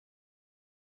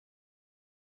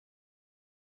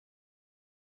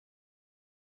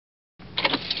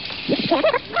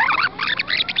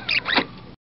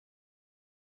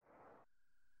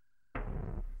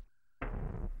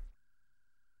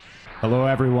Hello,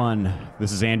 everyone.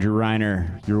 This is Andrew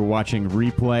Reiner. You're watching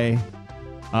Replay.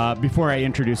 Before I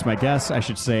introduce my guests, I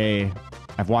should say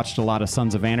I've watched a lot of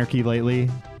Sons of Anarchy lately.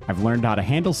 I've learned how to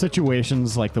handle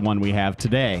situations like the one we have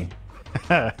today.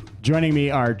 Joining me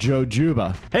are Joe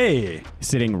Juba. Hey.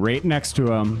 Sitting right next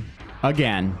to him,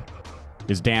 again,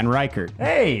 is Dan Ryckert.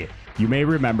 Hey. You may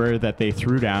remember that they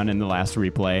threw down in the last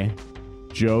replay.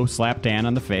 Joe slapped Dan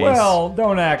on the face. Well,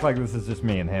 don't act like this is just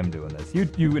me and him doing this.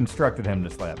 You instructed him to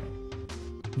slap me.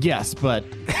 Yes, but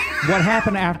what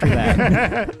happened after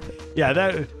that?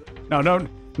 Yeah,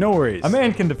 no worries. A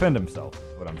man can defend himself,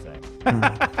 is what I'm saying.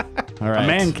 All right. A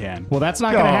man can. Well, that's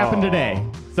not going to happen today.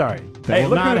 Sorry. Hey,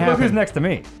 look who's next to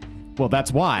me. Well,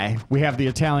 that's why we have the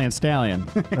Italian stallion.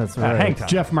 That's right. Hang time.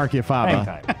 Jeff Marchiafava.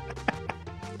 Hang time.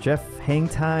 Jeff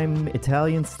Hangtime,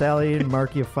 Italian Stallion,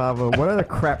 Marchiafava. What other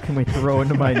crap can we throw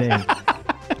into my name?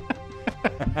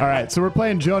 All right, so we're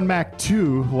playing Joan Mac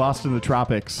 2, Lost in the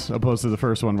Tropics, opposed to the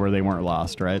first one where they weren't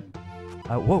lost, right?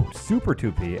 Whoa, Super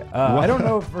 2P. I don't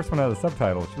know if the first one has a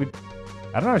subtitle.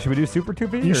 I don't know, should we do Super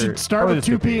 2P? You should start with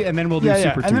 2P, and then we'll do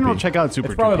Super 2P. And then we'll check out Super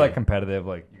 2P. It's probably like competitive,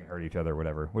 like you can hurt each other or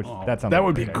whatever. Which that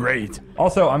would be great.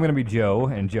 Also, I'm going to be Joe,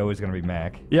 and Joe is going to be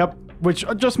Mac. Yep, which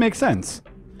just makes sense.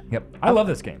 Yep. I love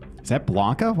this game. Is that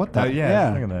Blanca? What the?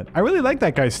 Yeah. Look at that. I really like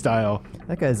that guy's style.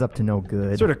 That guy's up to no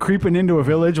good. Sort of creeping into a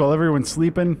village while everyone's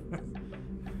sleeping.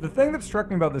 The thing that struck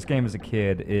me about this game as a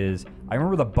kid is I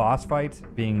remember the boss fights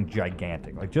being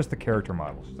gigantic, like just the character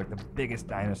models, like the biggest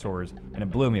dinosaurs, and it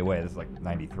blew me away. This is like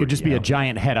 93. It'd just be a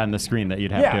giant head on the screen that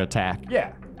you'd have to attack.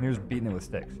 Yeah, and he was beating it with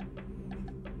sticks.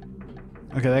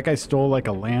 Okay, that guy stole like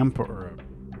a lamp or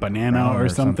a banana or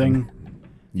something.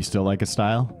 You still like his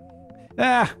style?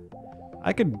 Ah,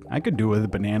 I could do with a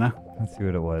banana. Let's see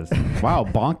what it was. Wow,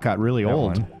 Bonk got really That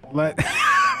old. one.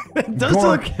 It does Gork.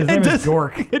 look. His name is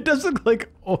Gork. It does look like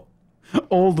old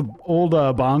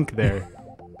bonk there.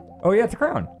 Oh yeah, it's a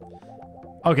crown.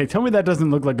 Okay, tell me that doesn't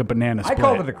look like a banana split. I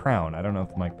called it a crown. I don't know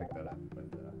if Mike picked that up, but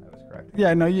I was correct.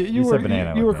 Yeah, no, you were said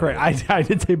banana. You were correct. I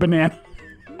did say banana.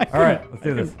 All right, let's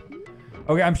do this.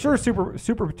 Okay, I'm sure Super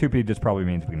 2P just probably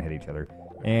means we can hit each other.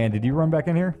 And did you run back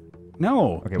in here?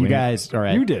 No. Okay, You guys, all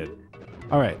right. You did.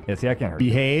 All right. Yeah, see, I can't hurt you.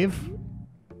 Behave.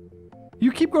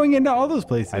 You keep going into all those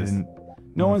places. I didn't.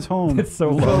 No one's home. It's so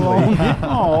lonely.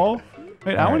 Oh.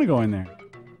 Wait, I All want to right. go in there.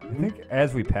 I think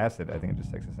as we pass it, I think it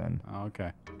just takes us in. Oh,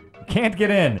 okay. Can't get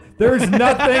in. There's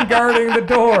nothing guarding the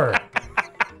door.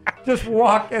 Just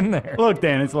walk in there. Look,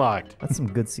 Dan, it's locked. That's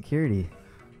some good security.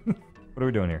 What are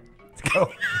we doing here? Let's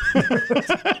go.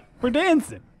 We're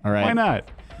dancing. All right. Why not?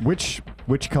 Which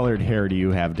colored hair do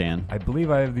you have, Dan? I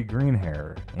believe I have the green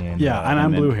hair. And, Yeah, and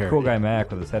I'm then blue hair. Cool guy Mac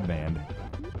with his headband.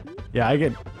 Yeah,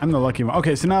 I'm the lucky one.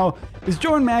 Okay, so now, is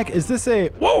Joe and Mac, is this a...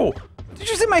 Whoa! Did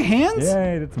you see my hands?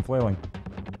 Yeah, he did some flailing.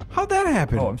 How'd that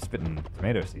happen? Oh, I'm spitting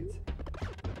tomato seeds.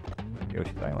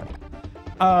 Yoshi's Island.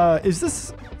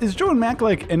 Is Joe and Mac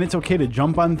like an it's okay to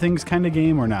jump on things kind of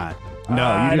game or not? No,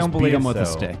 I you don't just beat him believe with a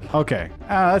so. stick. Okay.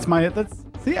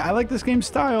 See, I like this game's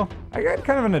style. I got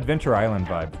kind of an Adventure Island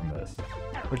vibe from this.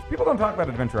 Which people don't talk about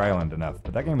Adventure Island enough,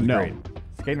 but that game was No. great.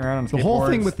 Skating around on skateboards. The whole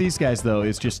thing with these guys, though,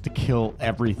 is just to kill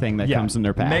everything that comes in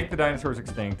their path. Make the dinosaurs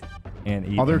extinct and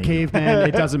eat Other and eat. cavemen,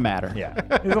 it doesn't matter. Yeah.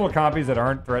 These little compies that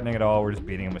aren't threatening at all, we're just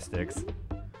beating them with sticks.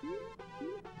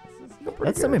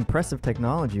 That's some impressive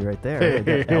technology right there.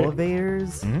 They got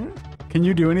elevators. Can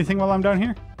you do anything while I'm down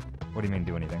here? What do you mean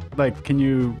do anything? Like, can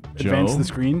you advance Joe? the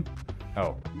screen?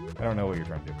 Oh, I don't know what you're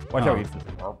trying to do. Watch how he eats this.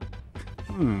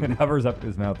 It hovers up to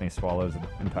his mouth and he swallows an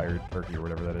entire turkey or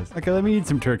whatever that is. Okay, let me eat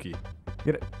some turkey.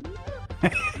 Get it?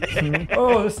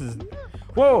 Oh, this is...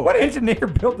 Whoa! What engineer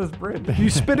built this bridge? You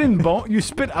spit in bone? You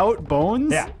spit out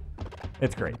bones? Yeah.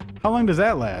 It's great. How long does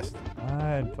that last?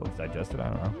 Until it's digested, I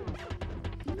don't know.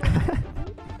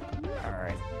 All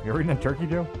right. You ever eaten a turkey,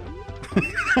 Joe?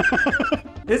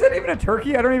 Is that even a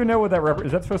turkey? I don't even know what that represents.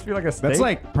 Is that supposed to be like a steak? That's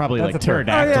like probably That's like a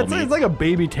turkey. Oh yeah, pterodactyl it's like a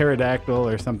baby pterodactyl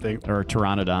or something. or a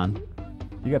pteranodon.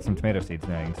 You got some tomato seeds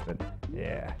now, you can spit.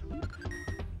 Yeah.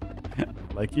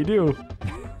 Like you do.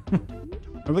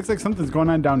 It looks like something's going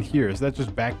on down here. Is that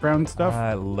just background stuff?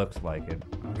 It looks like it.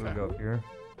 I'm gonna go up here.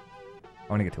 I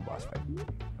want to get to a boss fight.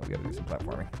 Oh, we gotta do some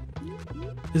platforming.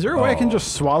 Is there a way I can Oh.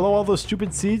 just swallow all those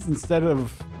stupid seeds instead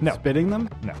of No. spitting them?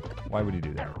 No. Why would you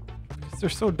do that? 'Cause they're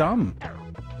so dumb.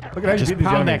 Look at how you Just beat these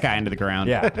pound that enemies. guy into the ground.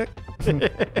 Yeah.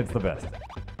 It's the best.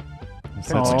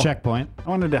 So that's Aw. a checkpoint. I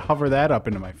wanted to hover that up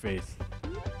into my face.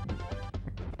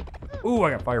 Ooh,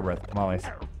 I got fire breath. Tamales.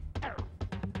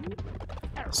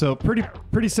 So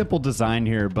pretty simple design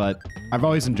here, but I've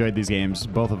always enjoyed these games,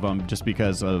 both of them, just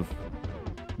because of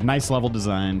nice level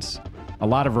designs, a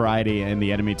lot of variety in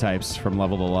the enemy types from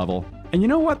level to level. And you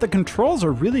know what? The controls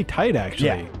are really tight, actually.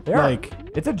 Yeah, they are.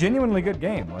 It's a genuinely good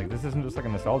game. Like, this isn't just like a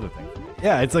nostalgia thing.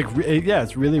 Yeah, it's like,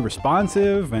 it's really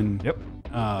responsive, and Yep.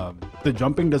 the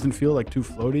jumping doesn't feel like too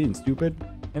floaty and stupid.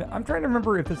 And I'm trying to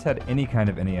remember if this had any kind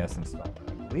of NES installed.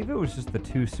 I believe it was just the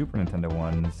 2 Super Nintendo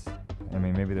ones. I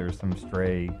mean, maybe there was some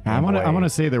stray. I want to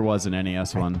say there was an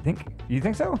NES one. You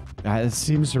think so? It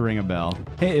seems to ring a bell.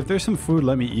 Hey, if there's some food,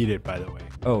 let me eat it, by the way.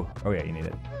 Oh yeah, you need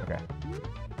it. Okay.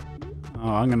 Oh,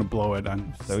 I'm going to blow it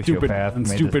on Sociopath made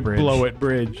this stupid bridge. blow it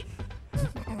bridge.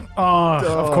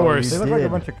 Of course. They look like a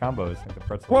bunch of combos, like the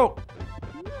pretzel. Whoa.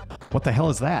 What the hell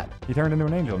is that? He turned into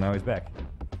an angel. Now he's back.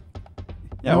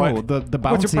 Yeah, no, what? the What's your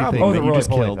bouncy problem? thing Oh, that the you roly just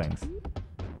poly killed. things.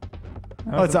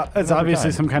 Oh, it's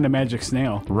obviously some kind of magic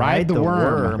snail. Ride the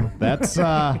worm. worm. That's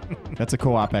a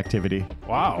co-op activity.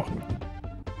 Wow.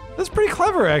 That's pretty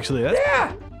clever, actually.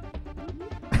 Yeah.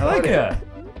 I like it.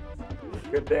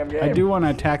 Good damn game. I do want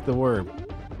to attack the worm.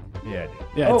 Yeah. Dude.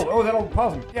 Yeah, Oh, that'll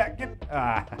pause me. Yeah. Get.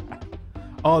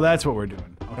 Oh, that's what we're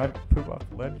doing. Can I poop off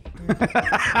the ledge?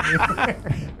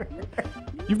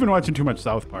 You've been watching too much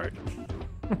South Park.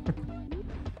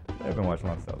 I've been watching a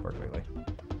lot of South Park lately.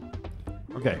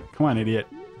 Okay, come on, idiot.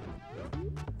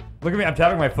 Look at me. I'm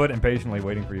tapping my foot impatiently,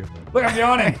 waiting for you. Look, I'm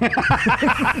yawning.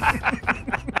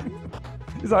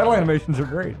 These idle animations are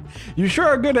great. You sure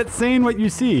are good at saying what you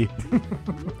see.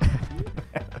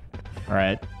 All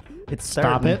right. It's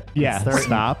Stop starting. it. Yeah, It's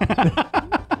starting.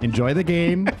 stop. Enjoy the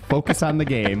game. Focus on the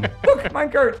game. Look,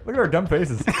 minecart. Look at our dumb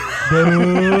faces.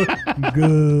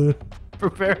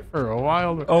 Prepare for a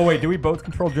wild. Oh wait, do we both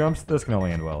control jumps? This can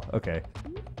only end well. Okay.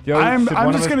 Joe, I'm should one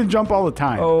of just us- gonna jump all the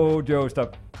time. Oh, Joe,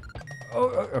 stop. Oh,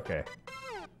 okay.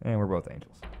 And we're both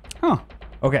angels. Huh.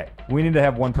 Okay, we need to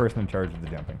have one person in charge of the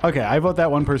jumping. Okay, I vote that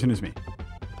one person is me.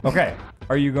 Okay,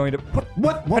 are you going to?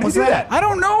 What How did was you do that? I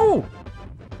don't know.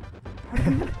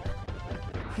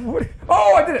 What?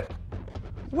 Oh, I did it.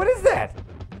 What is that?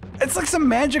 It's like some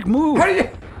magic move. How do you?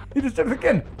 You just did it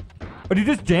again. Oh, do you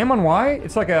just jam on Y?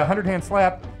 It's like a 100-hand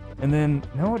slap, and then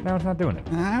no, now it's not doing it.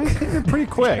 I think they're pretty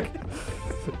quick.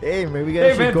 Hey, maybe we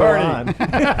guys should man, go party.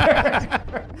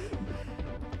 on.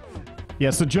 Yeah,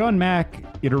 so Joe and Mac,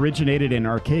 it originated in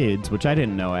arcades, which I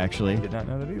didn't know actually. Did not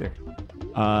know that either.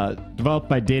 Developed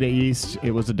by Data East,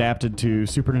 it was adapted to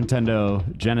Super Nintendo,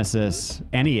 Genesis,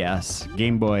 NES,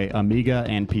 Game Boy, Amiga,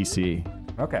 and PC.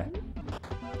 Okay.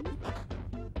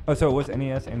 Oh, so it was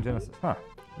NES and Genesis. Huh.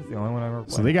 That's the only one I ever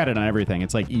played. So they got it on everything.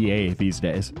 It's like EA these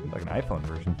days. Like an iPhone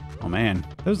version. Oh man,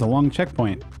 that was a long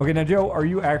checkpoint. Okay, now Joe, are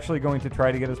you actually going to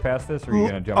try to get us past this, or are you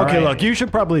going to jump? Okay, right? look, you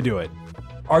should probably do it.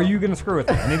 Are you going to screw with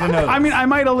me? I need to know. I mean, I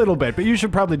might a little bit, but you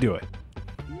should probably do it.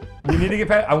 we need to get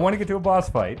past. I want to get to a boss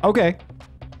fight. Okay.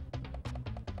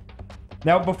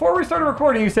 Now, before we started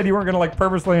recording, you said you weren't going to like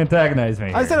purposely antagonize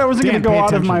me. I said I wasn't going Dan, to go pay out of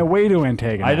attention. my way to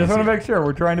antagonize. I just want to you. make sure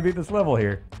we're trying to beat this level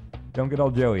here. Don't get all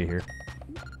Joey here.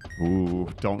 Ooh,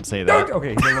 don't say Don't. that. Okay,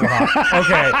 he's a little hot.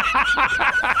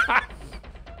 Okay.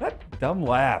 That dumb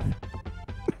laugh.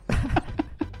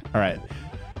 All right.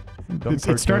 Dumb It's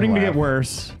starting to cartoon get laugh.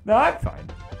 worse. No, I'm fine.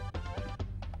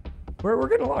 We're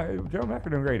getting along. Joe and Mac are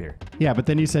doing great here. Yeah, but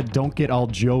then you said don't get all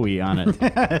Joey on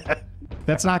it.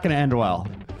 That's not going to end well.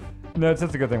 No, it's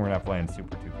just a good thing we're not playing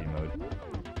Super 2P mode.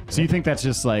 So you think that's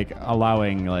just like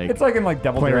allowing like It's like in like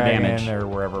Double player Dragon damage. or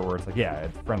wherever, where it's like, yeah,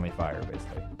 it's friendly fire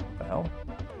basically. What the hell?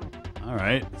 All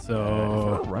right, Is so.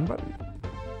 there a run button?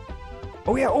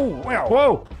 Oh yeah. Oh wow.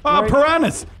 Whoa! Oh, Right.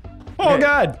 piranhas! Oh Okay,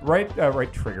 God!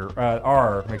 Right trigger.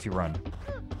 R makes you run,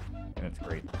 and it's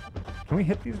great. Can we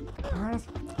hit these piranhas?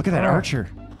 Look at that archer.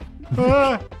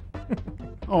 Ah.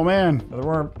 Oh man! Another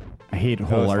worm. I hate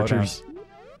whole slow archers.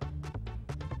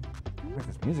 I like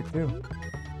this music too.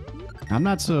 I'm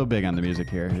not so big on the music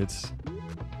here. It's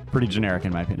pretty generic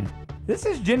in my opinion. This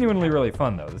is genuinely really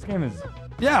fun though. This game is.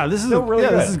 Yeah, this is Still really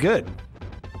this good. is good.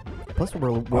 Plus,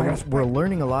 we're gotta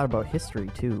learning a lot about history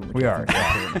too. which We is are.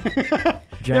 interesting. Yeah.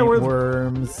 Giant we're-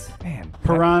 worms. Man,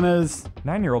 Piranhas.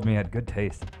 9-year-old me had good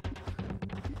taste.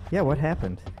 Yeah, what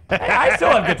happened? I still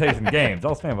have good taste in games.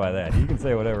 I'll stand by that. You can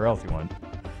say whatever else you want.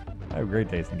 I have great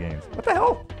taste in games. What the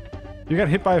hell? You got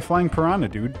hit by a flying piranha,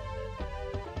 dude.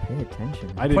 Pay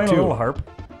attention. I did Playing too. a little harp.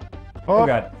 Oh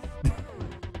God.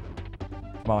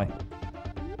 Molly.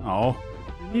 Oh,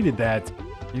 needed that.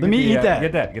 You Let me eat that.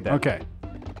 Get that. Get that. Okay.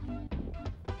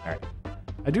 All right.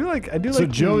 I do like. So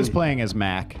Joe the- is playing as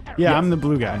Mac. Yeah, Yes. I'm the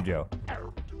blue guy. I'm Joe.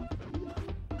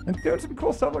 And doing some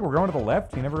cool stuff, like we're going to the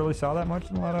left. You never really saw that much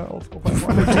in a lot of old school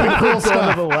platforms. Cool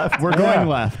stuff. To the left. We're going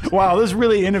left. Wow, this is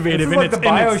really innovative. This is,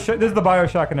 like this is the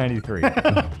Bioshock of '93.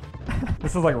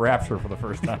 This is like Rapture for the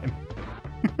first time.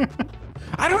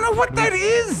 I don't know what that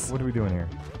is. What are we doing here?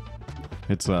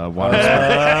 It's water.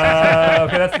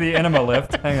 Okay, that's the enema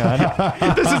lift. Hang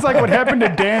on. This is like what happened to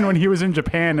Dan when he was in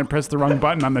Japan and pressed the wrong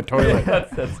button on the toilet.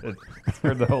 That's it. It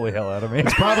scared the holy hell out of me.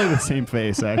 It's probably the same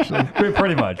face, actually.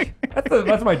 Pretty much.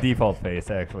 That's my default face,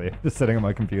 actually. Just sitting on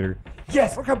my computer.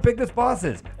 Yes, look how big this boss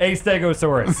is. A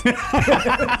Stegosaurus.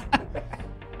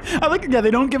 I like, yeah,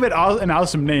 they don't give it an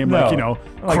awesome name, No. like, you know,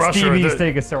 Like Crusher. Stevie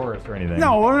Stegosaurus or anything.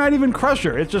 No, we're not even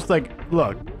Crusher. It's just like,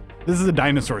 look, this is a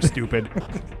dinosaur, stupid.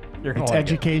 You're gonna It's like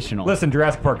educational. It. Listen,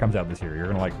 Jurassic Park comes out this year. You're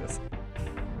gonna like this.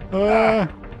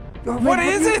 What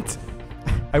is it?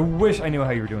 I wish I knew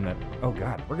how you were doing that. Oh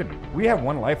God, we have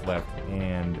one life left,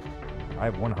 and I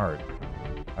have one heart.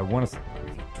 I want to.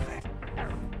 Yeah,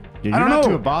 you're I don't not know.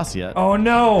 to a boss yet. Oh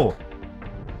no.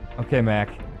 Okay, Mac.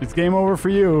 It's game over for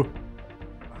you.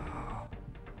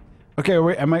 Okay,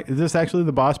 wait, is this actually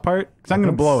the boss part? Because I'm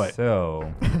going to blow it.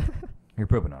 So, you're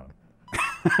pooping on him.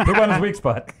 Poop on his weak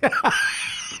spot.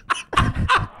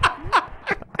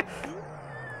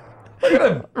 Look at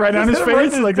him. Right on his Hit him right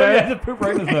face in like yeah, that? just poop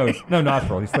right in his nose. No,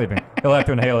 nostril. He's sleeping. He'll have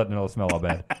to inhale it and it'll smell all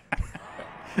bad.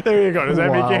 There you go. Does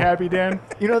that make Wow. you happy, Dan?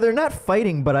 You know, they're not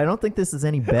fighting, but I don't think this is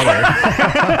any better.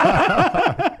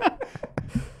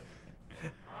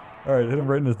 All right, hit him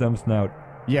right in his dumb snout.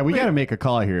 Yeah, we got to make a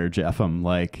call here, Jeff. I'm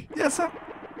like, Yes, sir.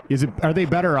 are they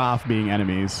better off being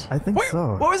enemies? I think Wait,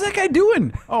 so. what was that guy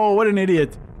doing? Oh, what an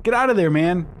idiot. Get out of there,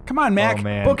 man. Come on, Mac. Oh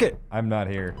man, Book it. I'm not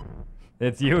here.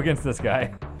 It's you against this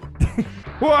guy.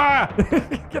 Wah!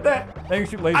 Get that. They can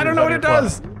shoot lasers. I don't know what it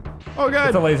does. Oh, It's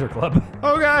a God. laser club.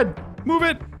 Oh, God. Move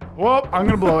it. Whoa, I'm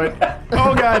going to blow it.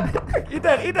 Oh, God. Eat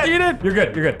that. Eat that. Eat it. You're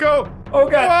good. You're good. Go. Oh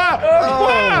God. Wah!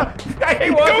 Wah! I hate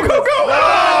Go, watching go, this. go.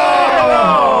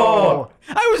 Oh!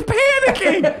 I was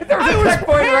panicking. There was a I was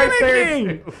checkpoint right there,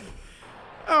 panicking. too.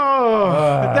 Oh,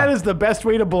 that is the best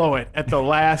way to blow it at the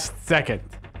last second.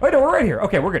 Wait, no, we're right here.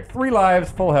 Okay, we're good. 3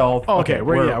 lives, full health. Oh, okay,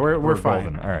 we're fine.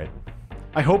 golden. All right.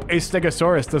 I hope a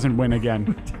Stegosaurus doesn't win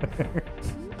again.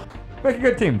 Make a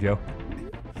good team, Joe.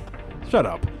 Shut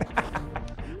up.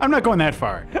 I'm not going that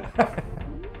far.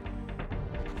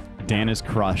 Dan is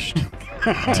crushed.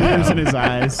 Tears in his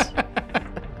eyes.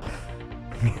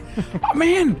 Oh,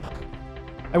 man.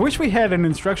 I wish we had an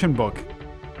instruction book.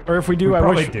 Or if we do, We I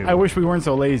probably wish do. I wish we weren't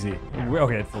so lazy.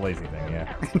 Okay, it's the lazy thing,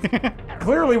 yeah.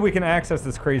 Clearly, we can access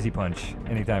this crazy punch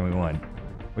anytime we want.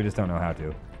 We just don't know how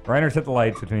to. Reiner's hit the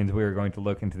lights, which means we are going to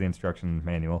look into the instruction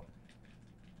manual.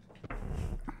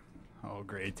 Oh,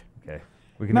 great. Okay.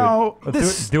 We can No, do it.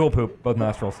 Let's do it. Dual poop, both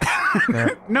nostrils.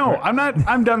 No, I'm not.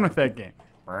 I'm done with that game.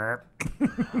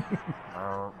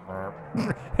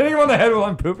 Hitting him on the head while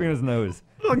I'm pooping his nose.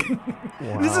 Look,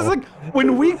 this is like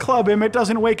when we club him, it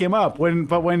doesn't wake him up.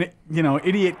 But when you know,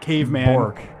 idiot caveman.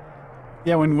 Bork.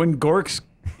 Yeah, when Gork's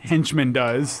henchman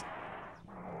does.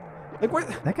 Like what?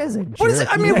 That guy's a jerk. What is it?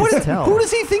 I You mean, guys what? tell. Who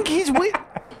does he think he's with?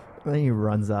 Then he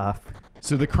runs off.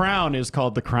 So the crown is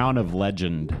called the Crown of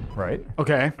Legend. Right?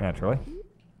 Okay. Naturally.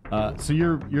 So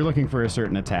you're looking for a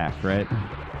certain attack, right?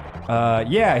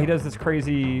 Yeah, he does this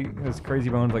crazy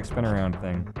bones like spin around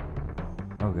thing.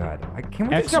 Oh god. Can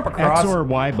we just X, jump across? X or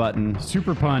Y button.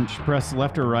 Super punch. Press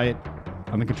left or right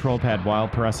on the control pad while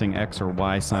pressing X or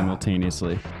Y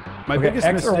simultaneously. My Okay, biggest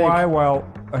X mistake. or Y while...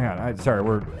 Hang on. Sorry,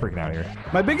 we're freaking out here.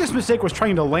 My biggest mistake was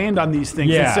trying to land on these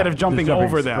things Yeah, instead of just jumping jumping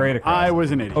over them. straight across. I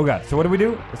was an idiot. Oh god. So what do we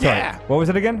do? Sorry. Yeah. What was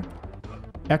it again?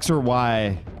 X or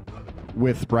Y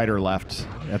with right or left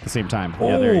at the same time.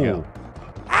 Yeah, there you go.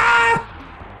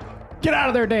 Ah! Get out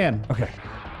of there, Dan. Okay.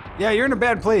 Yeah, you're in a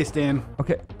bad place, Dan.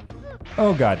 Okay.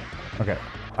 Oh god. Okay.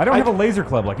 I don't have a laser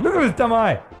club. Like, look at this dumb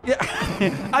eye. Yeah,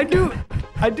 I do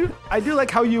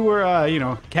like how you were, you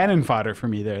know, cannon fodder for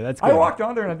me there. That's good. I walked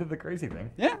on there and I did the crazy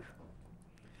thing. Yeah.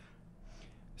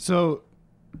 So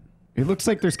it looks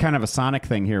like there's kind of a Sonic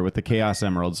thing here with the Chaos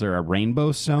Emeralds. There are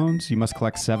rainbow stones. You must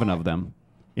collect 7 of them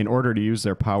in order to use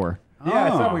their power. Yeah, I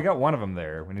Oh. thought we got one of them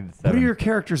there. We needed 7. What are your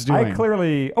characters doing? I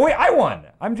clearly... Oh wait, I won.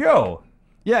 I'm Joe.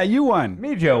 Yeah, you won.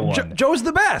 Me Joe won. Joe's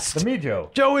the best. The Me Joe.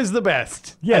 Joe is the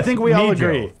best. Yes, I think we all Me Joe.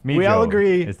 agree. Me we all Joe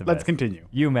agree. is the Let's best. continue.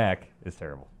 You Mac is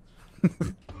terrible.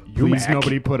 Please,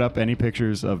 nobody put up any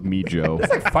pictures of me, Joe.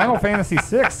 It's like Final Fantasy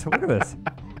VI. Look at this.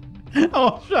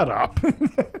 Oh, shut up.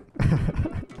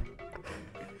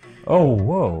 Oh,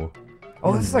 whoa.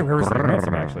 Oh, this is like Reverse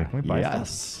Ransom, actually. Can we buy stuff?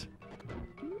 Yes.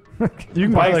 You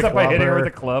can Buy buy stuff by hitting her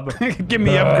club with a club. Give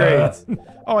me upgrades.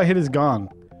 Oh, I hit his gong.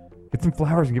 Get some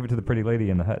flowers and give it to the pretty lady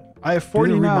in the hut. I have Do the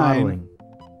 49. remodeling.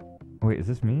 Wait, is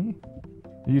this me?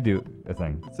 You do a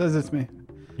thing. It says it's me.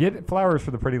 Get flowers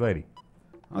for the pretty lady.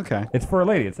 Okay. It's for a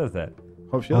lady. It says that.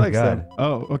 Hope she likes God. that.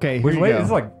 Oh, okay. Here Which you lady? go.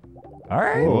 It's like, all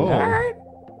right, Whoa. all right.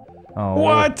 Oh,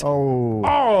 What? Oh.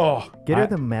 Oh. Get her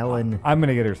the melon. I'm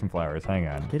gonna get her some flowers. Hang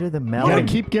on. Get her the You melon. gotta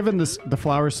keep giving the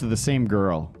flowers to the same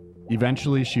girl.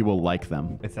 Eventually, she will like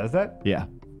them. It says that? Yeah.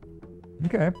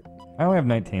 Okay. I only have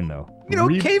 19 though. You know,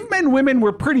 cavemen women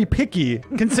were pretty picky,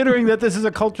 considering that this is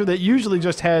a culture that usually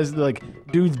just has like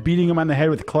dudes beating them on the head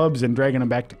with clubs and dragging them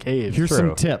back to caves. Here's True.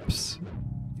 some tips.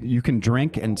 You can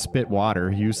drink and spit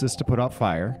water. Use this to put out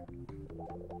fire.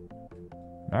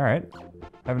 All right.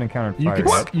 Haven't encountered You fire could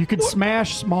yet. you could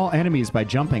smash small enemies by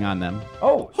jumping on them.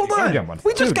 Oh, Hold you can on. jump one.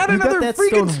 We just got You another got that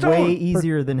freaking stone way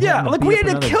easier than Yeah, having to like beat we up had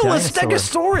to another kill a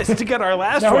dinosaur. stegosaurus to get our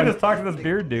last Now we one. just talked to this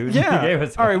beard dude. Yeah. He gave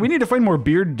us All right, we need to find more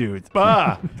beard dudes.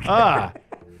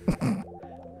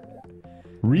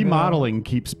 Remodeling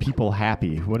keeps people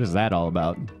happy. What is that all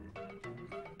about?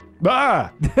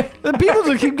 The people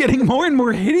just keep getting more and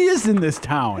more hideous in this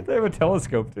town. They have a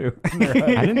telescope too.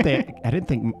 I didn't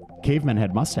think cavemen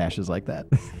had mustaches like that.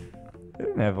 They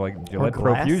didn't have like Gillette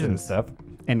glasses. Profusion stuff.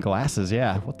 And glasses,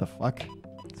 yeah. What the fuck?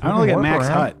 I don't look at Warp Max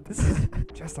around. Hut. This is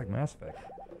just like Mass Effect.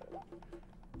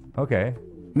 Okay.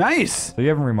 Nice. So you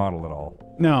haven't remodeled at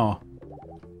all. No.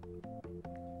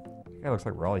 That guy looks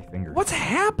like Raleigh Fingers. What's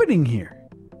happening here?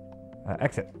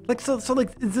 Exit. Like so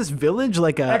like is this village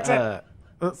like a Exit.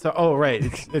 oh right,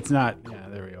 it's not. Yeah,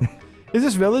 there we go. Is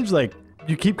this village like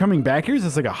you keep coming back here? Is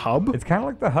this like a hub? It's kind of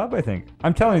like the hub, I think.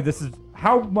 I'm telling you, this is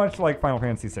how much like Final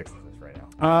Fantasy VI is this right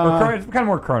now. Or it's kind of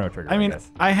more Chrono Trigger. I mean,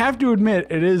 guess. I have to admit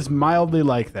it is mildly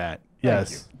like that.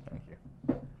 Yes. Thank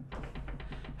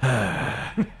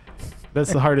you.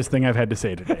 That's the hardest thing I've had to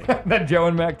say today. That Joe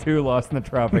and Mac 2 Lost in the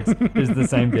Tropics is the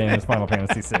same game as Final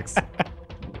Fantasy VI.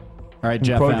 All right,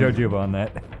 Jeff. Quote M, Joe Juba on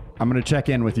that. I'm gonna check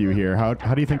in with you here. How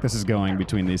do you think this is going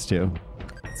between these two?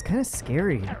 It's kind of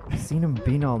scary. Seeing them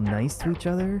being all nice to each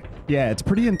other. Yeah, it's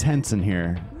pretty intense in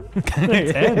here.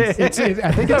 Intense.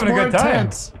 I think it's having a more good time.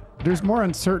 intense. There's more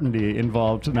uncertainty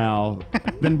involved now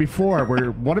than before,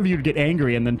 where one of you would get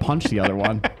angry and then punch the other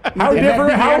one. How And that'd different?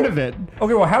 be the How end of it?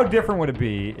 Okay, well, how different would it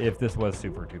be if this was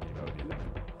Super 2P mode? Do you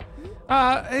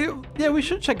think? Yeah, we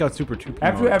should check out Super 2P.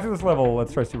 After this level,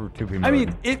 let's try Super 2P mode. I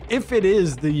mean, if it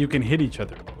is the you can hit each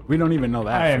other mode, we don't even know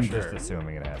that. I am for sure. just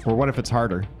assuming it has. Or what if it's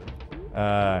harder?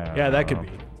 Yeah, that could be.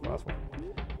 It's possible.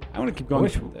 I want to keep going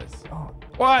wish- through this. Oh,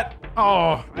 What?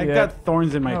 Oh, I Yeah. got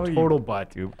thorns in my No, you- total butt.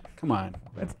 dude. Come on.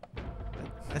 That's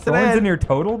I said I thorns had- in your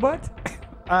total butt?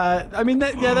 I mean,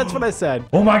 that's what I said.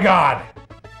 Oh my god!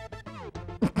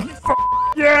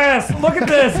 Yes! Look at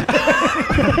this!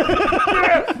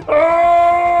 Yeah.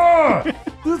 Oh!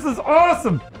 This is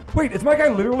awesome! Wait, is my guy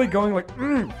literally going like,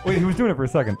 Wait, he was doing it for a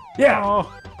second. Yeah!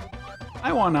 Oh,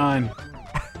 I want on.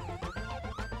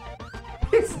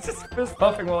 He's just fist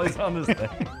puffing while he's on this thing.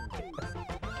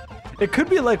 It could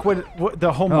be like what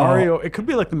the whole Mario. It could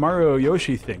be like the Mario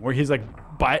Yoshi thing, where he's like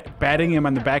batting him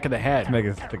on the back of the head, Make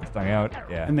his stick his tongue out.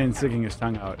 Yeah. and then sticking his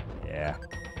tongue out. Yeah.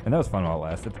 And that was fun while it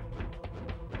lasted.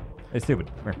 Hey,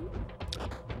 stupid. Come here.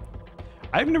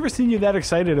 I've never seen you that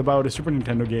excited about a Super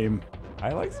Nintendo game. I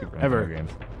like Super Ever. Nintendo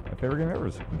games. My favorite game ever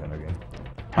is a Super Nintendo game.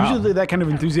 Usually, that kind of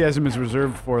enthusiasm is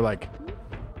reserved for like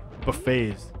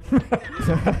buffets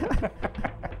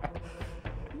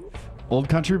Old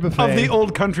Country Buffet. of the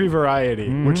old country variety.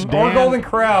 Which Or Dan, Golden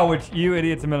Corral, which you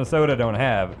idiots in Minnesota don't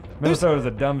have. Minnesota's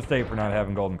a dumb state for not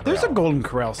having Golden Corral. There's a Golden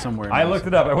Corral somewhere. in I this. looked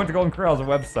it up. I went to Golden Corral's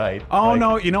website. Oh Like,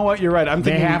 no, you know what? You're right. I'm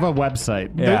they thinking have a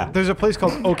website. Yeah. there's a place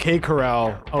called OK Corral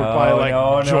out by Oh, like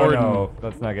no, Jordan. no.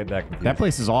 Let's not get that confused. That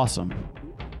place is awesome.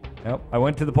 Nope. I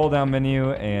went to the pull-down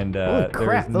menu and Holy there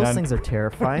crap! was Those none. things are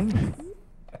terrifying.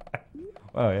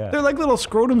 Oh yeah. They're like little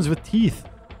scrotums with teeth.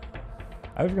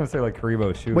 I was gonna say like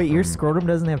Karibo shoes. Wait, your from- scrotum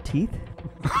doesn't have teeth?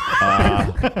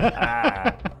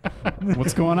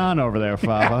 What's going on over there,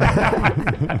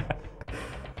 Fava?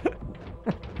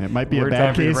 It might be Weird a time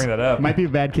bad for you to case. bring that up. Might be a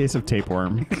bad case of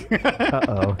tapeworm.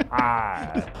 Uh-oh.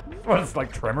 What, it's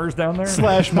like tremors down there?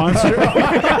 Slash monster.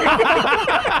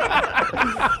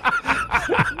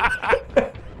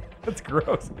 That's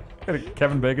gross.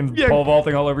 Kevin Bacon's Yeah. pole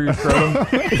vaulting all over your scrotum.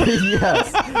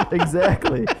 Yes,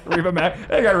 exactly. They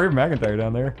got Reba McEntire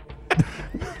down there.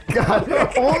 God,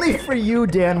 only for you,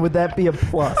 Dan, would that be a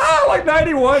plus. Ah, like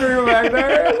 91 Reba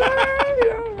McEntire.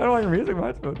 I don't like her music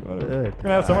much, but whatever. Good. You're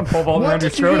gonna have someone pole vaulting What around your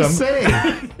did you just scrotum. say?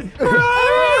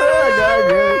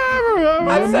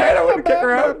 I'm saying I wouldn't kick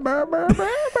her out.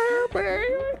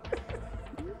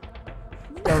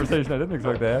 Conversation I didn't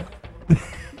expect to have.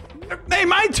 Hey,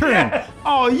 my turn.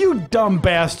 Oh, you dumb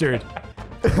bastard.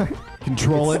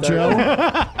 Control it, Joe.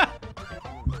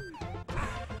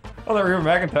 All that Reba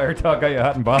McEntire talk got you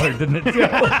hot and bothered, didn't it,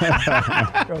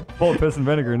 Joe? Full of piss and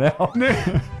vinegar now.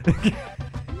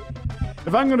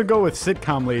 If I'm gonna go with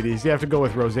sitcom ladies, you have to go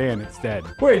with Roseanne instead.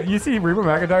 Wait, you see Reba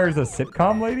McEntire is a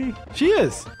sitcom lady? She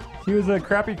is. She was a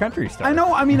crappy country star. I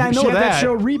know. I mean, I know She had that that.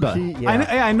 show Reba.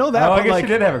 I know that. Oh, I but guess like, she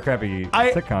did have a crappy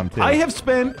sitcom, too. I have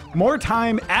spent more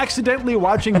time accidentally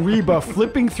watching Reba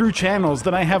flipping through channels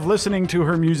than I have listening to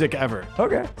her music ever.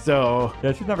 Okay. So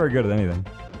Yeah, she's not very good at anything.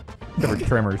 Except for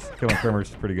tremors. Killing tremors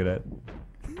is pretty good at.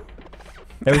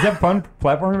 Hey, was that fun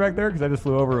platforming back there? Because I just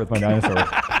flew over with my dinosaur.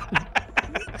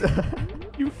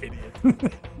 you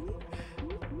idiot.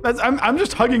 I'm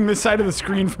just hugging this side of the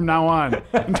screen from now on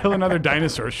until another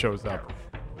dinosaur shows up.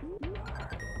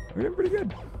 We did pretty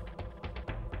good.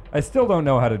 I still don't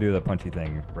know how to do the punchy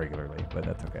thing regularly, but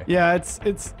that's okay. Yeah, it's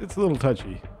a little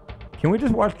touchy. Can we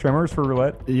just watch Tremors for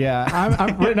roulette? Yeah,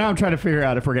 right now I'm trying to figure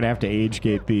out if we're gonna have to age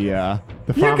gate the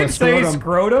You Fava can say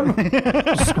scrotum,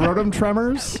 scrotum. scrotum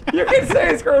tremors. You can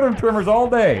say scrotum tremors all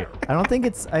day. I don't think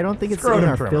it's in Scrotum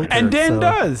our tremor. filter. And Dan so-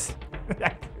 does.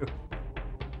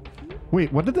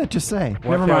 Wait, what did that just say? Watch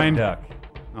Never out, mind. Duck.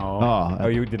 Oh. Oh,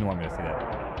 you didn't want me to see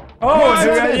that. Oh, What?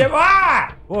 yeah,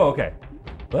 ah! Whoa, okay.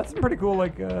 Well, that's some pretty cool,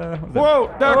 like, what was that?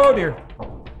 Whoa, Duck. Oh, dear.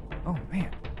 Oh, man.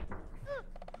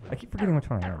 I keep forgetting which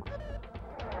one I am.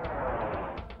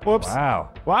 Whoops. Wow.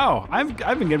 Wow. I've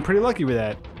been getting pretty lucky with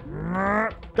that.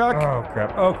 Duck. Oh,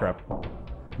 crap. Oh, crap. What?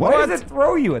 Why does it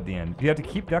throw you at the end? Do you have to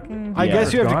keep ducking? I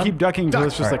guess you have to Gone? keep ducking until Duck.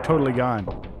 it's just All like right. totally gone.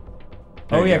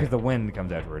 Oh, you yeah, go. because the wind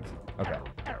comes afterwards. Okay.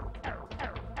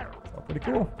 Oh, pretty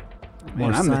cool. Man,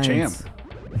 More I'm the champ. science.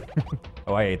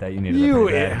 Oh, I ate that. You needed You.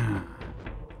 that pretty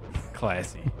bad.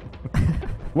 Classy.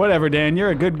 Whatever, Dan. You're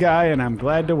a good guy, and I'm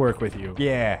glad to work with you.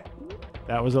 Yeah.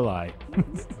 That was a lie.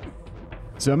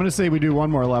 So I'm gonna say we do one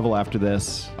more level after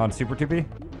this. On Super 2B?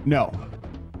 No,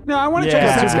 No, I want to Yeah. check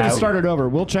it's out just gonna Super. start it over.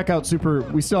 We'll check out Super.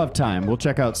 We still have time. We'll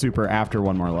check out Super after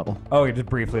one more level. Oh, just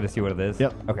briefly to see what it is?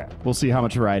 Yep. Okay. We'll see how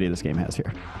much variety this game has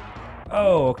here.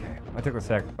 Oh, okay. I took the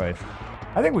sacrifice.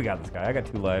 I think we got this guy. I got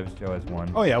 2 lives. Joe has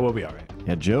 1. Oh yeah, we'll be all right.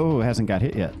 Yeah, Joe hasn't got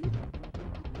hit yet.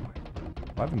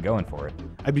 Well, I've been going for it.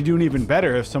 I'd be doing even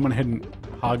better if someone hadn't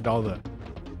hogged all the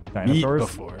meat Dinosaurs?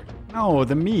 before. No,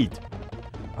 the meat.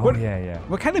 Oh, What- yeah, yeah.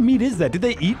 What kind of meat is that? Did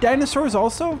they eat dinosaurs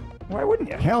also? Why wouldn't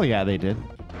you? Hell yeah, they did.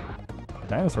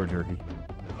 Dinosaur jerky.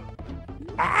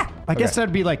 I guess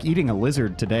that'd be like eating a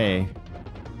lizard today.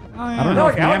 Oh, yeah. I don't No, know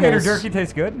like if alligator mammals- jerky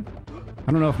tastes good.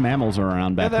 I don't know if mammals are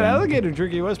around Yeah, back that then. alligator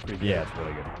jerky was pretty good. Yeah, it's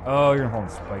really good. Oh, you're gonna hold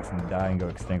spikes and die and go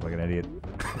extinct like an idiot.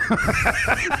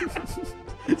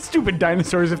 Stupid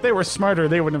dinosaurs. If they were smarter,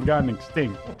 they wouldn't have gotten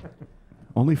extinct.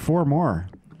 Only 4 more.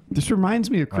 This reminds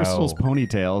me of Crystal's Oh.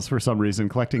 ponytails for some reason,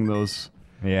 collecting those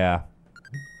Yeah.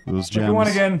 gems. Look who won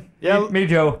again. Yeah. Me,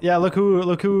 Joe. Yeah, look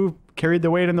who carried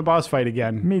the weight in the boss fight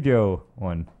again. Me, Joe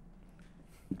won.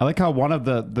 I like how one of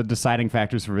the deciding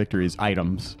factors for victory is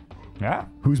items. Yeah.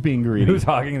 Who's being greedy? Who's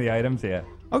hogging the items? Yeah.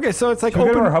 Okay, so it's like Should we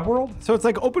go to open our hub world? So it's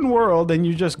like open world, and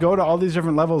you just go to all these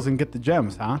different levels and get the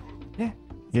gems, huh? Yeah.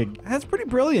 Yeah, That's pretty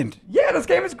brilliant. Yeah, this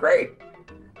game is great.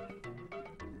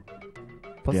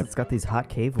 Plus, Yep. it's got these hot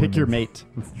cave pick your women. mate.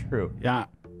 It's true. Yeah.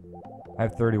 I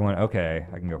have 31. Okay,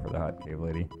 I can go for the hot cave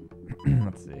lady.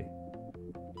 Let's see.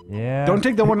 Yeah. Don't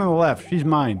take the one on the left. She's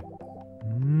mine.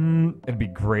 It'd be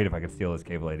great if I could steal this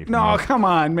cave lady from No, you. come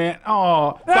on, man.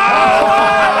 Oh.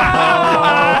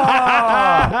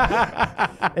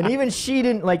 And even she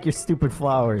didn't like your stupid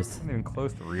flowers. I'm not even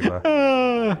close to Reba.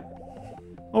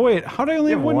 Oh wait, how do I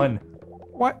only You have have one?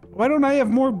 one. Why don't I have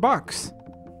more bucks?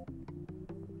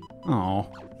 Oh.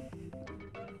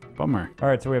 Bummer. All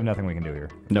right, so we have nothing we can do here.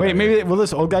 No. Wait, maybe will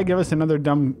this old guy give us another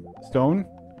dumb stone?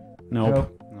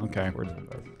 Nope. Okay. Where's the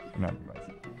device? Not device.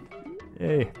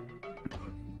 Yay.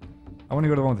 I want to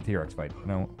go to the one with the T-Rex fight.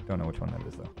 No, don't know which one that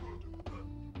is though.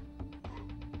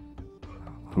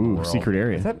 Ooh, World. secret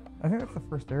area. Is that? I think that's the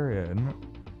first area, isn't it?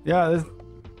 Yeah. This.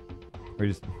 We're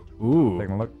just Ooh.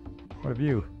 taking a look. What a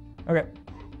view. Okay.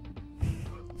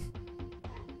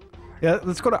 Yeah.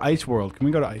 Let's go to Ice World. Can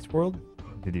we go to Ice World?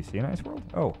 Did you see an ice world?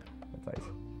 Oh, that's ice.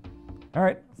 All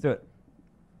right, let's do it.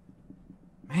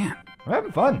 Man, We're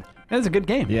having fun. that's a good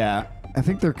game. Yeah, I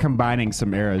think they're combining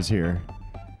some eras here.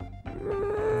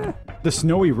 The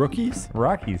Snowy Rookies.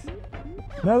 Rockies.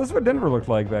 No, this is what Denver looked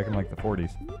like back in like the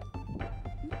 40s.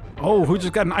 Oh, who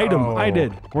just got an item? Oh, I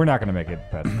did. We're not gonna make it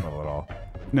past this level at all.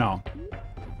 No.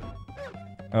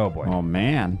 Oh boy. Oh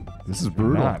man, this is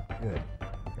brutal. Not good.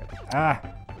 Ah.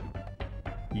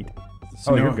 Eat.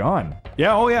 Oh, you're gone.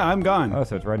 Yeah. Oh yeah, I'm gone. Oh,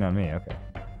 so it's right on me. Okay.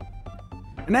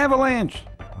 An avalanche.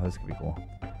 Oh, this could be cool.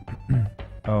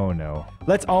 Oh no.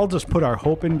 Let's all just put our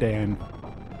hope in Dan.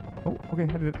 Oh, okay.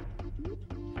 I did it.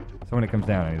 So when it comes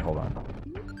down, I need to hold on.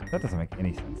 That doesn't make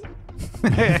any sense.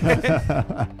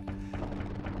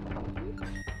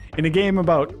 In a game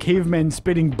about cavemen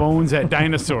spitting bones at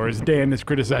dinosaurs, Dan is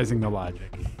criticizing the logic.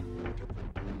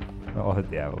 I'll hit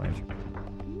the avalanche.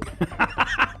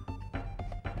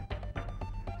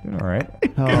 Doing all right.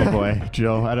 Oh boy,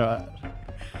 Joe, I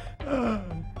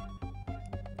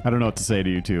don't know what to say to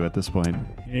you two at this point.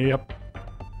 Yep.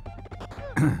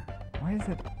 Why is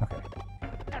it? Okay.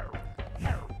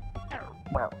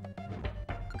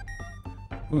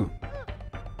 Ooh.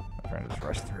 I'm trying to just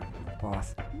rush through it.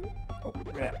 Boss. Oh,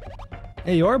 yeah.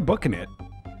 Hey, you are booking it.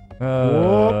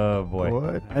 Oh, boy.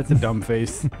 What? That's a dumb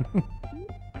face. Getting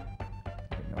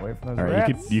away from those All right,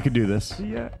 rats. you could do this. See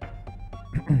ya.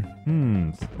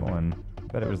 Stolen.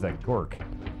 Bet it was that gork.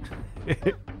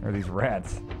 Or these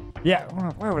rats. Yeah,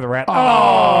 where were the rats?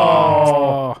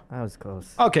 Oh! That was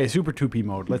close. Okay, Super 2P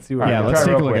mode. Let's see what Yeah, happens. let's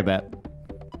try take a real look quick. at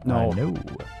that. No. No.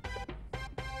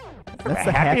 That's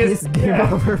the happiest game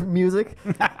yeah. over music.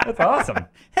 That's awesome.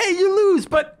 Hey, you lose,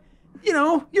 but, you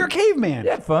know, you're a caveman.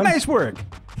 Yeah, fun. Nice work.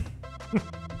 Is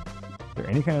there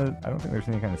any kind of... I don't think there's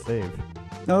any kind of save.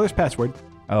 No, there's password.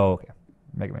 Oh, okay.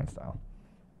 Mega Man style.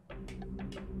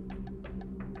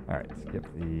 Alright, skip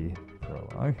the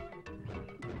prologue.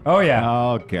 Oh, yeah.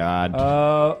 Oh god.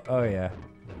 Oh, yeah.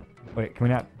 Wait, can we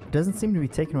not... Doesn't seem to be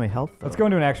taking away health. Let's go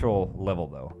into an actual level,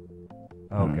 though.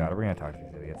 Oh, God. Are we going to talk to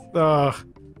these idiots? Ugh.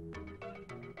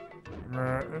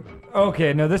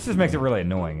 Okay, no, this just makes it really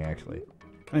annoying, actually.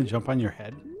 Can I jump on your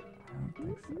head? I don't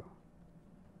think so.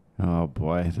 Oh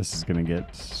boy, this is gonna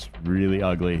get really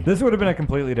ugly. This would have been a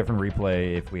completely different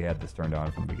replay if we had this turned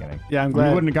on from the beginning. Yeah, I'm We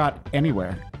glad. wouldn't have got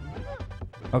anywhere.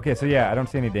 Okay, so yeah, I don't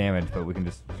see any damage, but we can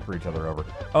just screw each other over.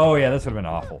 Oh, yeah, this would have been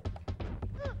awful.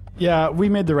 Yeah, we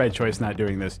made the right choice not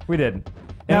doing this. We did.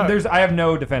 Now- And I have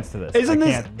no defense to this. Isn't I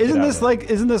this can't get isn't out this of it. like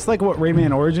isn't this like what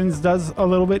Rayman Origins does a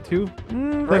little bit too?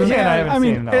 Rayman, I haven't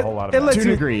seen a whole lot of it that. lets To a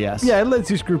you- degree, yes. Yeah, it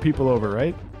lets you screw people over,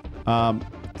 right?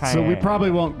 So we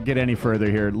probably won't get any further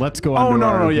here. Let's go on Oh, to no,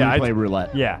 our no, yeah, replay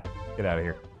roulette. Yeah, get out of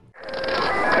here.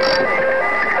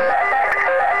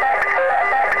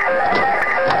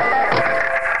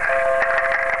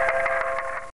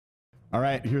 All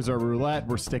right, here's our roulette.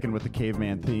 We're sticking with the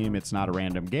caveman theme. It's not a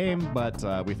random game, but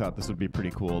we thought this would be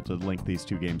pretty cool to link these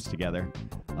two games together.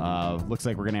 Looks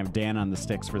like we're going to have Dan on the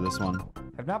sticks for this one.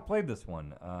 I've not played this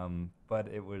one, but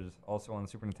it was also on the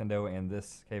Super Nintendo, and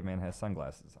this caveman has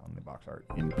sunglasses on the box art.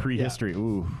 In prehistory.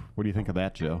 Ooh, what do you think of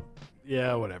that, Joe?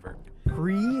 Yeah, whatever.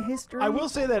 Prehistory? I will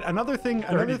say that another thing.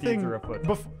 30 feet through a foot.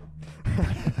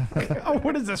 Oh,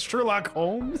 what is this, Sherlock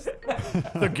Holmes?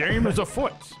 The game is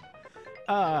afoot.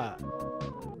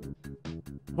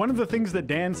 One of the things that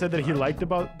Dan said that he liked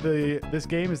about this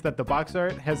game is that the box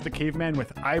art has the caveman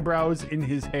with eyebrows in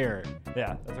his hair.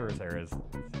 Yeah, that's where his hair is.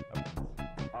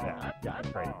 Yeah, that's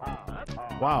great.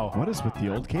 Wow. What is with the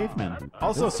old cavemen?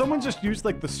 Also, someone just used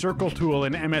like the circle tool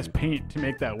in MS Paint to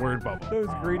make that word bubble. Those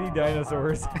greedy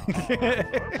dinosaurs.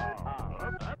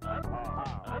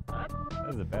 That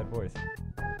was a bad voice.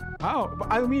 Wow.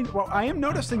 I mean, well, I am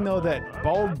noticing though that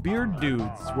bald beard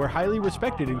dudes were highly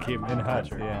respected in caveman In huts,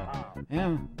 culture. yeah.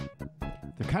 Yeah.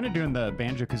 They're kind of doing the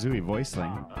Banjo-Kazooie voice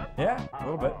thing. Yeah, a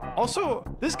little bit. Also,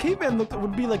 this caveman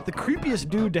would be like the creepiest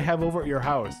dude to have over at your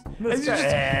house. This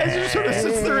As he just sort of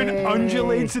sits there and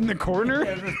undulates in the corner.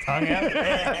 Has his tongue out.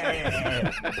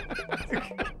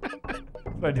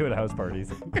 That's what I do at house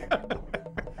parties.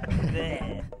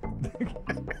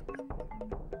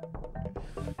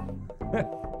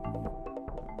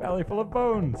 Valley full of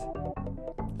bones.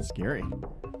 Scary.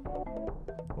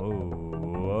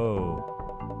 Whoa.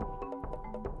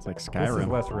 It's like This is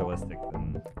Skyrim. less realistic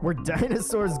than... Where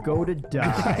dinosaurs go to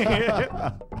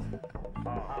die.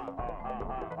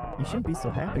 You shouldn't be so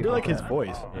happy. I do like about his that.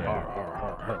 voice. Yeah.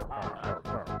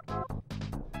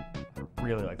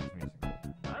 Really like this music.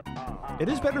 It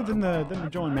is better than the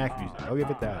Joe and Mac music. I'll give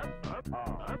it that.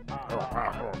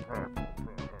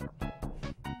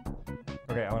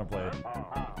 Okay, I want to play it.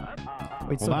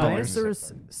 Wait, so Hold on,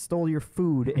 dinosaurs stole your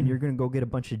food and you're gonna go get a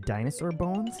bunch of dinosaur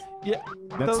bones? Yeah.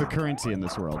 That's the currency in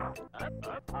this world.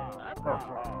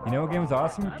 You know what game was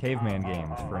awesome? Caveman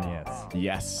games for NES.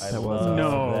 Yes. I love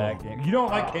No. that game. You don't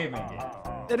like caveman games?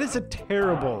 It is a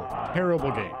terrible,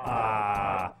 terrible game.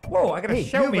 Whoa, I got a Hey,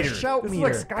 shout you have a meter. shout this meter.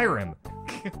 is like Skyrim.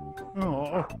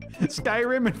 Oh,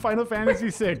 Skyrim and Final Fantasy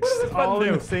VI, this all button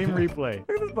in do? the same replay.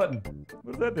 Look at this button.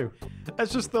 What does that do?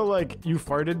 That's just the like you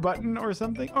farted button or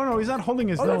something. Oh no, he's not holding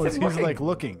his Oh, that's nose. him He's looking. like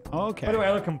looking. Okay. By the way,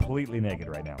 I look completely naked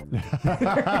right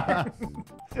now.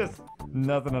 Just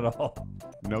nothing at all.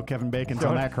 No Kevin Bacon's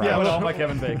on that crowd. Yeah, Yeah, with look- all my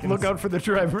Kevin Bacon. Look out for the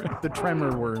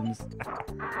tremor worms.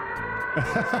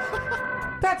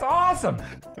 That's awesome.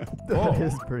 That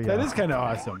is pretty That awesome. is kind of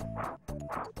awesome.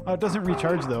 Oh, it doesn't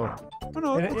recharge though. Oh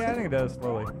no. it looks Yeah, I like- think it does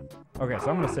slowly. Okay, so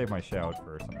I'm gonna save my shout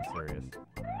for something serious.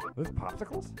 Are those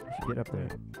popsicles? Get up there.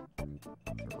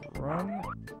 Run. Am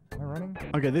I running?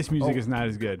 Okay, this music Oh. is not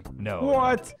as good. No.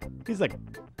 What? He's like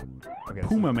Okay.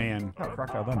 Puma Man. Oh,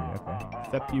 Crocodile Dundee. Okay.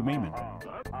 Thep Maman.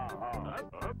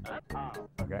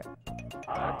 Okay.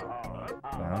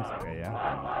 Sounds. Okay,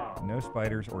 yeah. No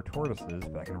spiders or tortoises,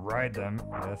 but I can ride them.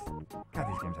 Yes. God,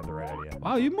 these games have the right idea.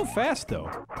 Wow, you move fast though.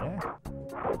 Yeah.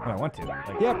 When I want to.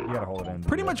 Like, Yep. You gotta hold it in.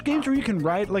 Pretty much games where you can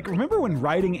ride. Like, remember when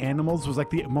riding animals was like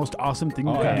the most awesome thing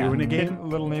you could yeah. do in a game?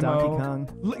 Little Nemo. Donkey Kong.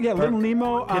 Yeah, Little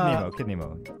Nemo. Kid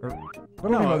Nemo. Or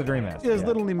Little no, Nemo the Dream Master. yeah, it's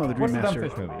Little Nemo the Dream What's Master. the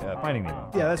dumb fish movie? Finding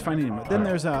Nemo. Yeah, that's Finding Nemo. Then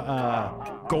there's a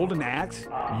Golden Axe. You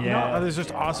know, Yeah. it's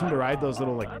just awesome to ride those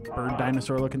little like bird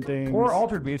dinosaur looking things. Or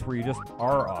Altered Beast, where you just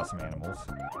are awesome animals.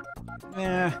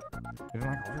 Eh, You don't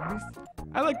like Altered Beast?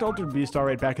 I liked Altered Beast all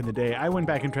right back in the day. I went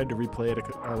back and tried to replay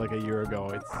it like a year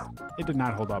ago. It did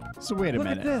not hold up. So wait a Look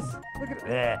minute. at this. Look at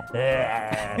it.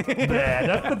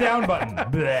 That's the down button.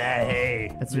 Hey.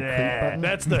 That's your creep button.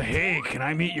 That's the hey, can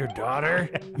I meet your daughter?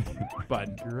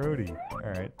 button. Grody. All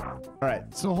right. All right.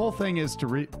 So the whole thing is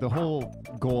the whole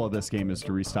goal of this game is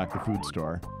to restock the food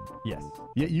store. Yes.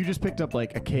 Yeah, you just picked up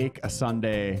like a cake, a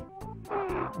sundae,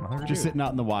 I'm a hungry just dude. sitting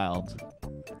out in the wild.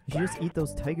 You should just eat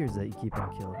those tigers that you keep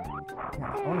on killing.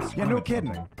 I wanna scream no at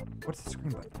kidding. something. What's the screen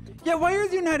button? Yeah, why are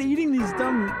you not eating these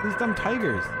dumb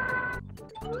tigers? I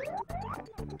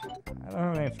don't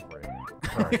have an answer for you.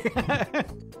 Sorry.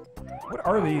 What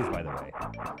are these, by the way?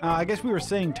 I guess we were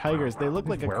saying tigers. They look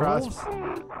like a Werewolves?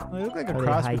 cross. They look like a Are they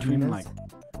cross between hyenas? like.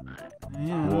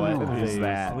 Yeah, What I don't is know.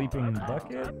 that? Sleeping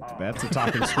bucket? That's a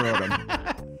talking scrotum.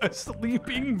 A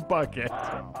sleeping bucket.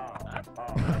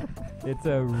 It's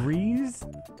a Reese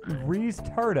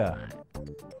Tarda.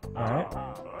 Alright.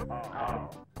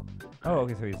 Oh,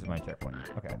 okay, so he's my checkpoint.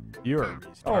 Okay. You're a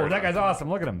beast. Oh, that guy's awesome.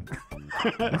 Look at him.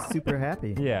 He's super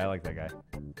happy. Yeah, I like that guy.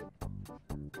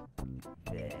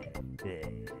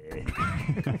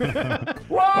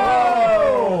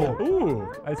 Whoa!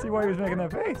 Ooh. I see why he was making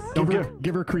that face.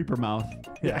 Give her creeper mouth.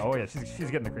 Yeah, oh yeah,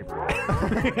 she's getting the creeper.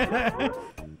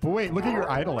 But wait, look at your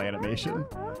idle animation.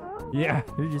 Yeah.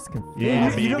 You're just confused.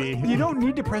 Yeah, You baby. you don't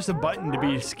need to press a button to be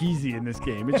skeezy in this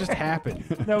game. It just happened.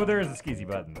 No, but there is a skeezy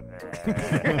button.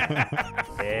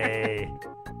 Hey.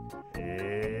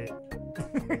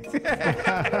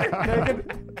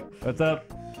 What's up?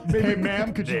 Hey,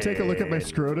 ma'am, could you take a look at my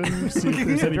scrotum? See if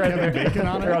there's any Right Kevin there. Bacon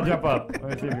on Here, I'll it? jump up. Let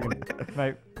me see if we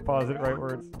can pause it right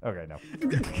words. Okay, no.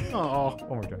 Oh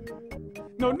One more time.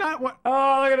 no, not what.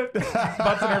 Oh, look at it.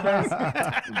 Butts in her face.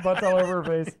 Butts all over her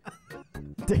face.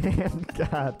 Damn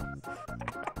God.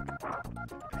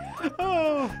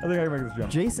 Oh. I think I can make this jump.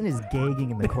 Jason is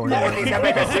gagging in the corner. He's gonna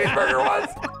make a cheeseburger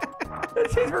once. That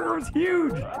cheeseburger was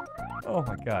huge. Oh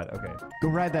my god. Okay. Go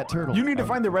ride that turtle. You need to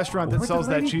find the restaurant that Where'd the sells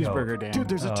that lady go? cheeseburger, Dan. Dude,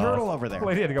 there's a turtle over there. The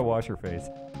lady had to go wash her face.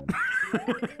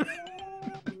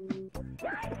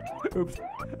 Oops.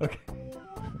 Okay.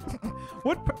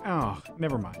 What? Oh,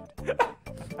 never mind.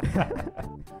 I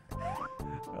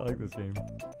like this game.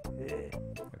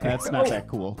 That's not that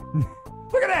cool.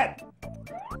 Look at that.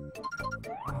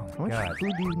 How much God.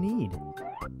 food do you need?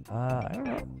 I don't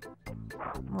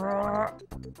know.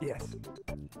 Yes.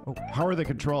 How are the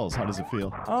controls? How does it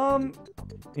feel?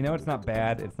 You know, it's not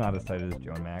bad. It's not as tight as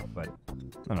Joe and Mac, but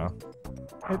I don't know.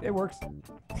 It works.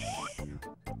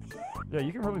 Yeah,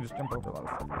 you can really just jump over a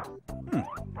lot of stuff.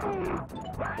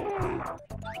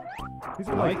 These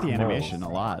I are like the moles. animation a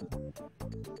lot.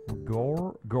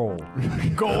 Goal. Gorl.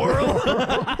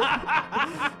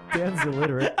 Dan's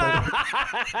illiterate.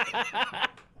 But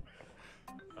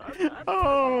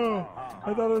Oh,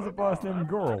 I thought it was a boss named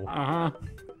Girl. Uh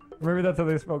Maybe that's how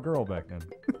they spelled girl back then.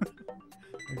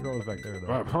 The girl was back there,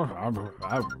 though.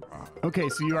 huh. Okay,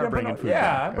 so you are bringing food Yeah,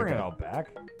 back. I'm bringing Okay. it all back.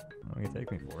 What are you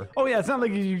take me for? Oh yeah, it's not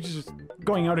like he's just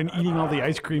going out and eating all the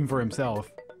ice cream for himself.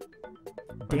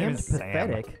 My name Dan's is Sam.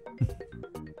 pathetic.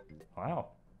 Wow.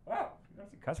 Wow. You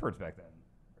don't see cuss words back then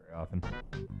very often.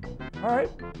 All right.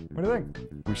 What do you think?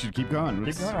 We should keep going.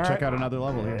 Let's going, all check right. out another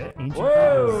level here. Ancient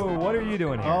Whoa! What are you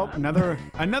doing here? Oh, another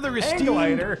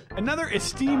Glider.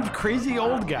 esteemed crazy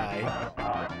old guy.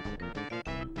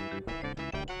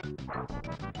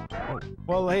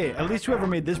 Well, hey, at least whoever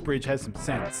made this bridge has some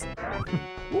sense.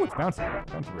 Ooh, it's bouncy.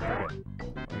 Bouncy bridge. Okay.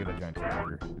 I'll get a giant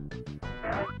cheeseburger.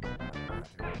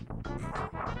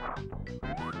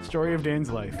 Story of Dan's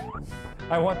life.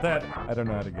 I want that. I don't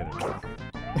know how to get it.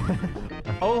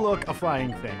 Oh, look, a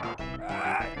flying thing.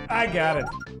 I got it.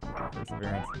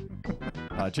 Perseverance.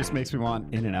 It just makes me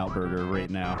want In-N-Out Burger right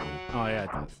now. Oh, yeah, it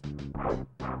does.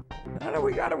 I don't know,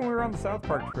 we got it when we were on the South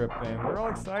Park trip, and we were all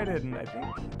excited, and I think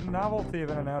the novelty of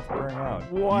In-N-Out's wearing out.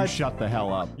 You shut the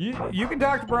hell up. You can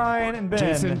talk to Brian and Ben.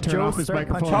 Jason, turn Joe, off his start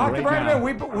microphone Talk to right Brian now.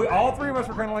 and Ben. We all three of us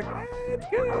were kind of like, it's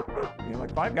good. But,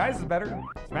 like Five Guys is better.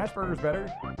 Smash Burger's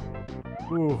better.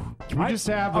 Ooh. Can we just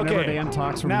have, whenever Dan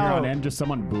talks from Now- here on end, just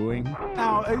someone booing?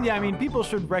 Now, yeah, I mean, people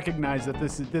should recognize that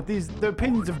the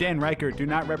opinions of Dan Ryckert do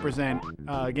not represent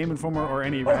Game Informer or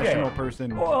any rational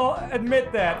person. Well,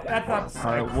 admit that. That's not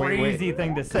All a right, wait. crazy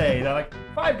thing to say. That like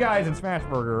Five Guys and Smash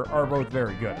Burger are both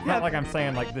very good. It's not like I'm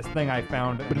saying like this thing I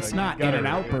found. But it's not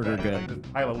In-N-Out Burger good. Like,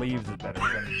 this pile of leaves is better.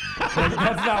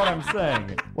 That's not what I'm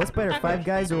saying. What's better, Five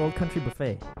Guys or Old Country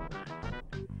Buffet?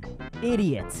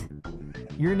 Idiot.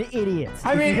 You're an idiot.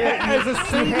 I mean, as a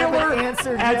singular,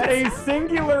 answered as yes. a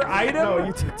singular item. No,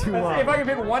 you took too long. If I can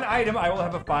pick one item, I will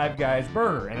have a Five Guys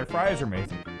burger, and their fries are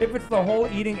amazing. If it's the whole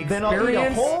eating Then I'll eat a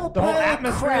experience, whole the whole pile of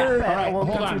atmosphere. crap All at right, Old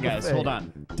hold on, Country guys. Buffet. Hold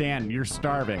on. Dan, you're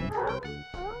starving.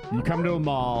 You come to a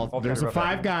mall. Old There's a Country Buffet.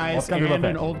 Five Guys Old Country and Buffet.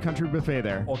 an Old Country Buffet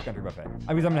there. Old Country Buffet.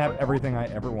 I mean, I'm gonna have everything I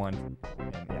ever want. And,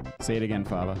 yeah. Say it again,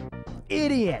 Fava.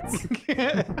 Idiot.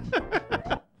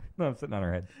 No, I'm sitting on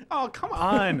her head. Oh, come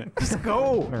on. Just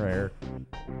go. On her hair.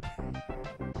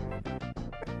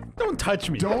 Don't touch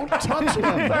me. Don't touch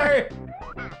him. Sorry.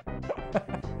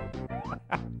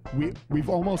 We've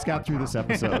almost got through this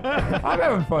episode. I'm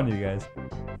having fun, you guys.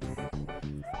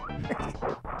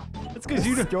 It's because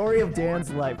you don't. Story of Dan's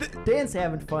life. Dan's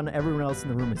having fun. Everyone else in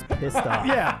the room is pissed off.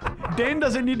 Yeah, Dan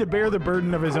doesn't need to bear the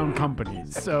burden of his own company,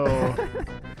 so.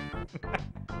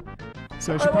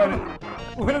 So I I should love probably... it.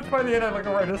 When it's by the end, I'm like,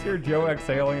 all right, I just hear Joe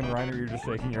exhaling, and Reiner, you're just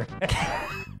shaking your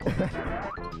head.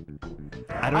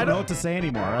 I don't know what to say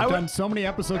anymore. I've would- done so many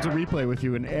episodes of Replay with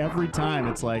you, and every time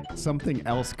it's like something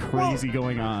else crazy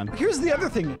going on. Here's the other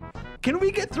thing. Can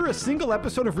we get through a single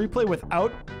episode of Replay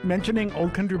without mentioning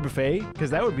Old Country Buffet?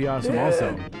 Because that would be awesome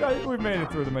also. We've made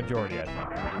it through the majority, I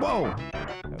think. Whoa!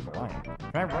 That's a lion.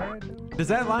 Can I ride? Does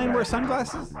that lion wear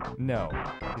sunglasses? No,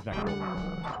 he's not cool.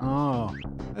 Oh,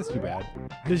 that's too bad.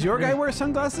 Does your guy wear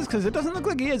sunglasses? Because it doesn't look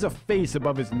like he has a face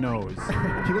above his nose.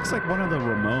 He looks like one of the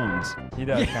Ramones. He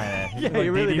does kind of. Yeah, he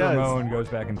really does. Ramone goes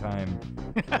back in time.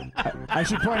 I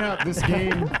should point out this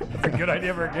game... It's a good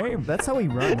idea for a game. That's how he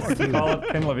runs, too. Call it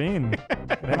Ken Levine.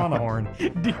 Get him on the horn.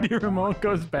 D.D. Ramone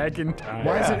goes back in time.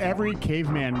 Why is it every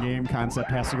caveman game concept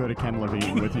has to go to Ken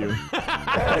Levine with you?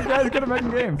 That guy's good at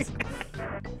making games.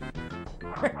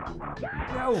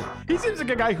 No. He seems like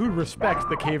a guy who respects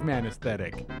the caveman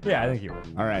aesthetic. Yeah, I think you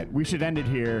would. All right, we should end it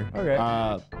here.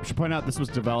 Okay. We should point out this was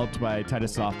developed by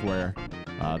Titus Software.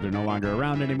 They're no longer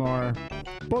around anymore.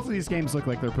 Both of these games look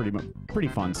like they're pretty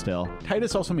fun still.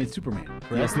 Titus also made Superman,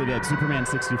 correct? Yes, they did. Superman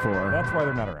 64. That's why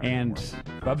they're not around. And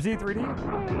Bubsy 3D?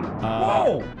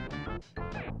 Whoa!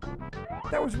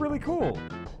 That was really cool.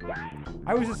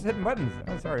 I was just hitting buttons.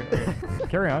 Oh, sorry. Okay.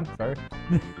 Carry on. Sorry.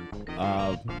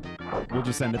 We'll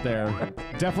just end it there.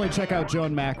 Definitely check out Joe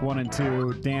and Mac 1 and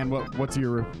 2. Dan, what's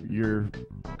your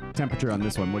temperature on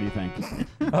this one? What do you think?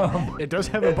 It does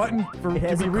have a button to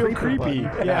has be a real creeper creepy.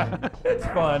 button. Yeah. It's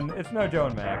fun. It's no Joe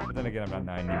and Mac, but then again, I'm not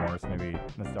 9 anymore, so maybe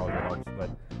nostalgia helps. But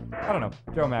I don't know.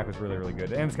 Joe and Mac was really, really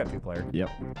good. And it's got 2-player. Yep,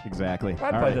 exactly. I'd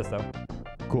All play right. this, though.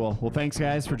 Cool. Well, thanks,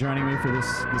 guys, for joining me for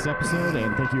this episode,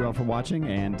 and thank you all for watching,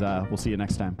 and we'll see you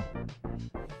next time.